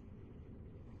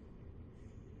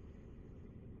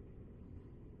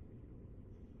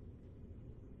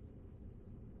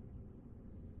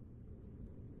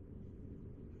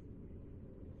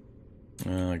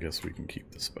 I guess we can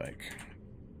keep the spike.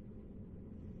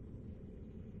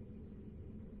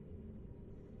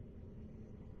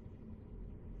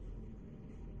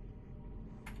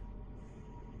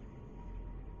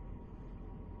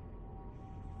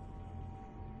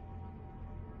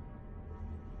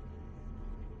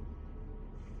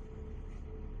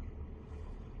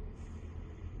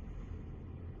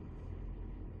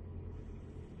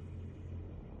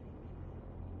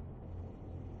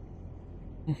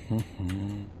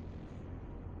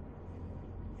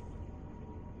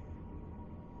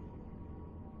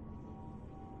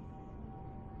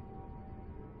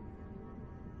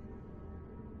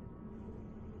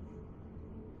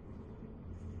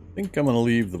 think I'm going to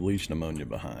leave the bleach pneumonia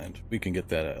behind. We can get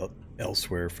that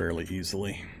elsewhere fairly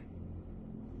easily.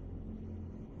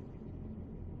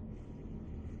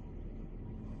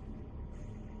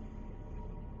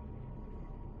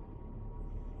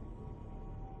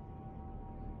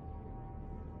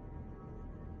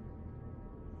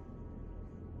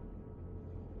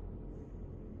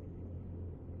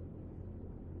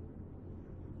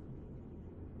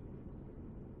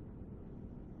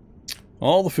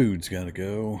 All the food's got to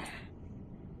go.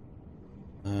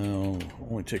 I'll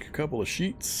only take a couple of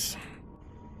sheets.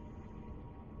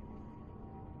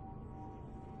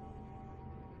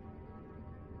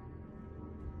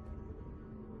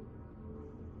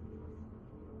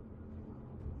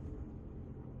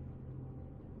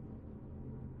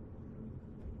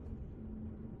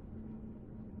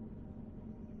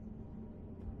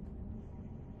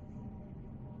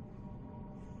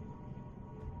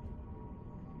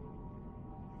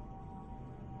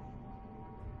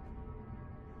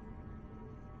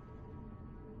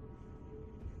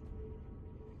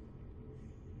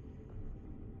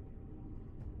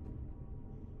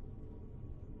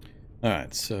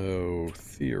 Alright, so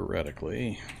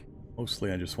theoretically,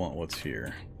 mostly I just want what's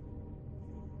here.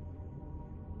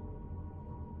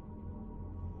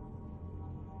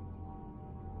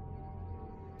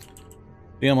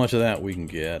 See how much of that we can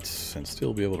get and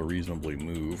still be able to reasonably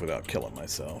move without killing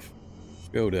myself.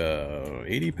 Go to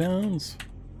 80 pounds?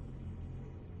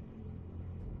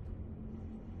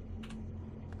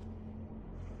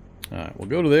 Alright, we'll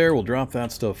go to there, we'll drop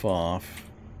that stuff off.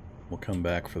 We'll come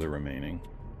back for the remaining.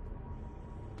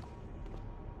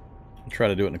 I'll try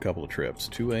to do it in a couple of trips.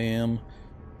 2 a.m.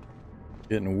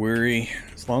 Getting weary.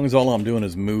 As long as all I'm doing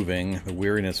is moving, the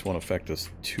weariness won't affect us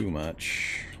too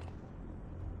much.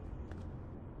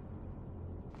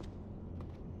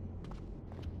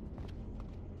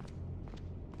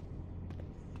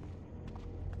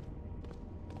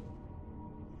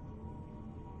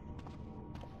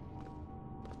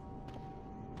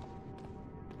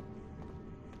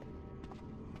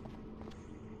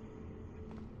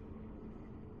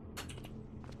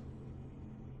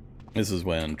 This is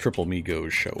when triple Migos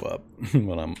show up,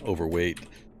 when I'm overweight,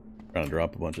 trying to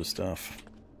drop a bunch of stuff.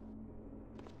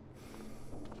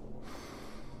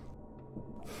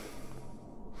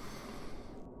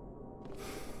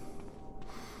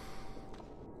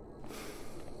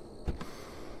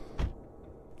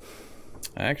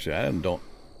 Actually, I'm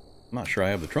not sure I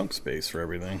have the trunk space for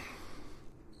everything.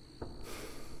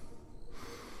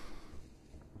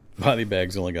 Body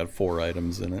bag's only got 4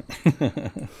 items in it.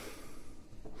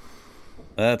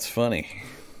 That's funny.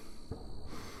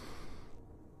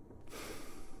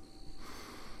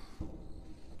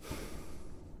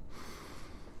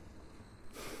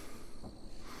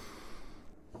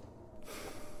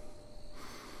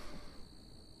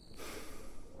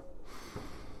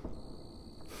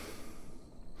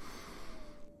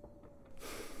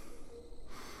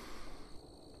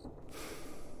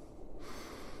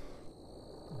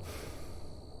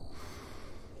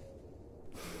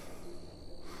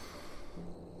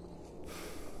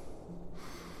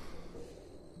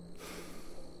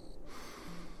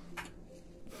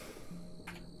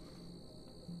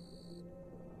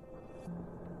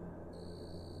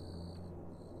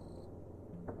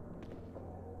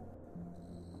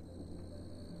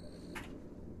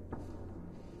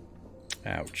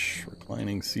 Ouch.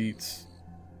 Reclining seats.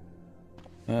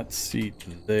 That seat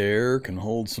there can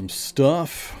hold some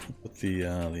stuff. Put the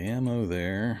ammo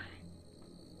there.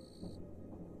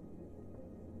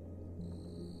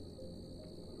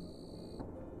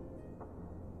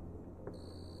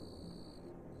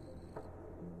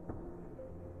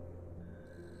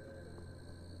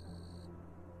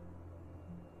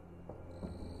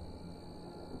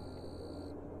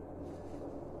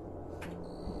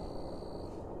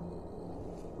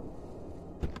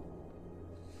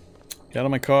 Get out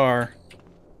of my car.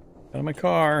 Out of my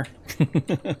car. You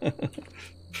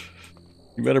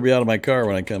better be out of my car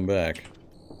when I come back.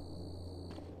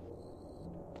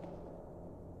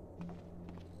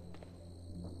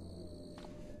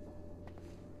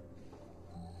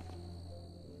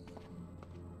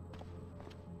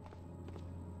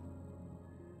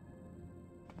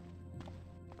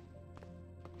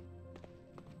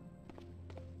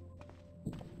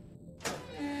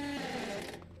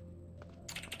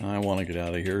 I want to get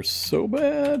out of here so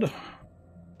bad.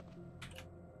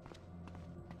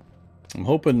 I'm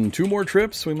hoping 2 more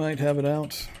trips we might have it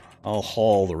out. I'll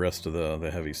haul the rest of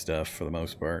the heavy stuff for the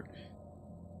most part.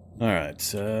 Alright,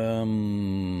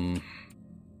 same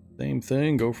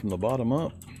thing, go from the bottom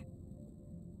up.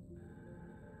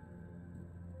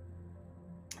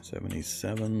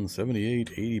 77,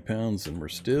 78, 80 pounds, and we're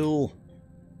still...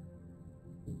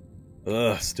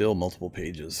 still multiple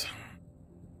pages.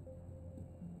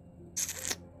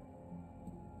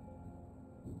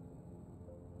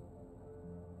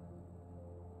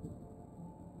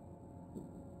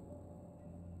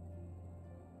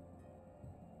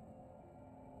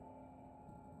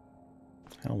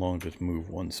 How long does it move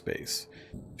one space?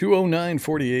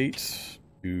 209.48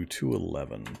 to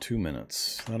 211. 2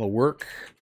 minutes. That'll work.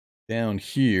 Down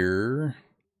here...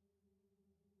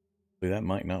 that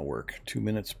might not work. 2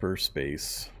 minutes per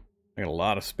space. I got a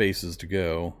lot of spaces to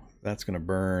go. That's going to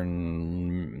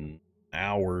burn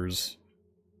hours.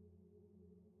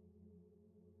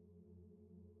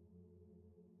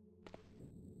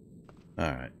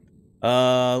 Alright.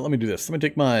 Let me do this. Let me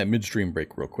take my midstream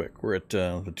break real quick. We're at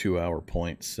the 2-hour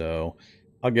point, so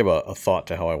I'll give a thought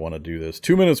to how I want to do this.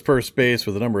 2 minutes per space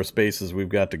with the number of spaces we've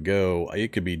got to go.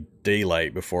 It could be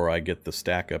daylight before I get the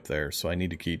stack up there, so I need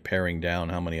to keep paring down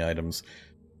how many items.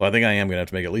 Well, I think I am going to have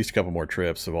to make at least a couple more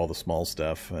trips of all the small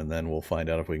stuff, and then we'll find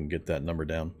out if we can get that number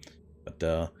down.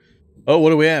 But, oh,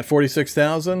 what are we at?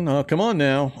 46,000? Oh, come on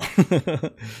now.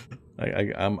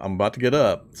 I'm about to get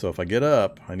up, so if I get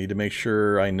up, I need to make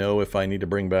sure I know if I need to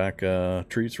bring back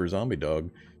treats for Zombie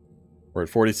Dog. We're at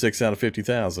 46 out of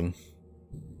 50,000.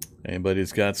 Anybody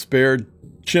who's got spare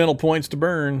channel points to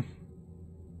burn?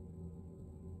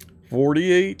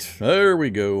 48. There we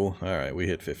go. Alright, we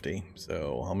hit 50.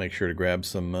 So I'll make sure to grab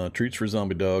some treats for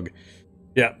Zombie Dog.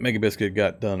 Yeah, Mega Biscuit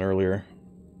got done earlier.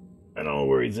 I don't know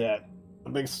where he's at.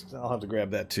 I'll have to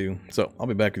grab that too. So I'll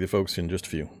be back with you folks in just a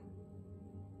few.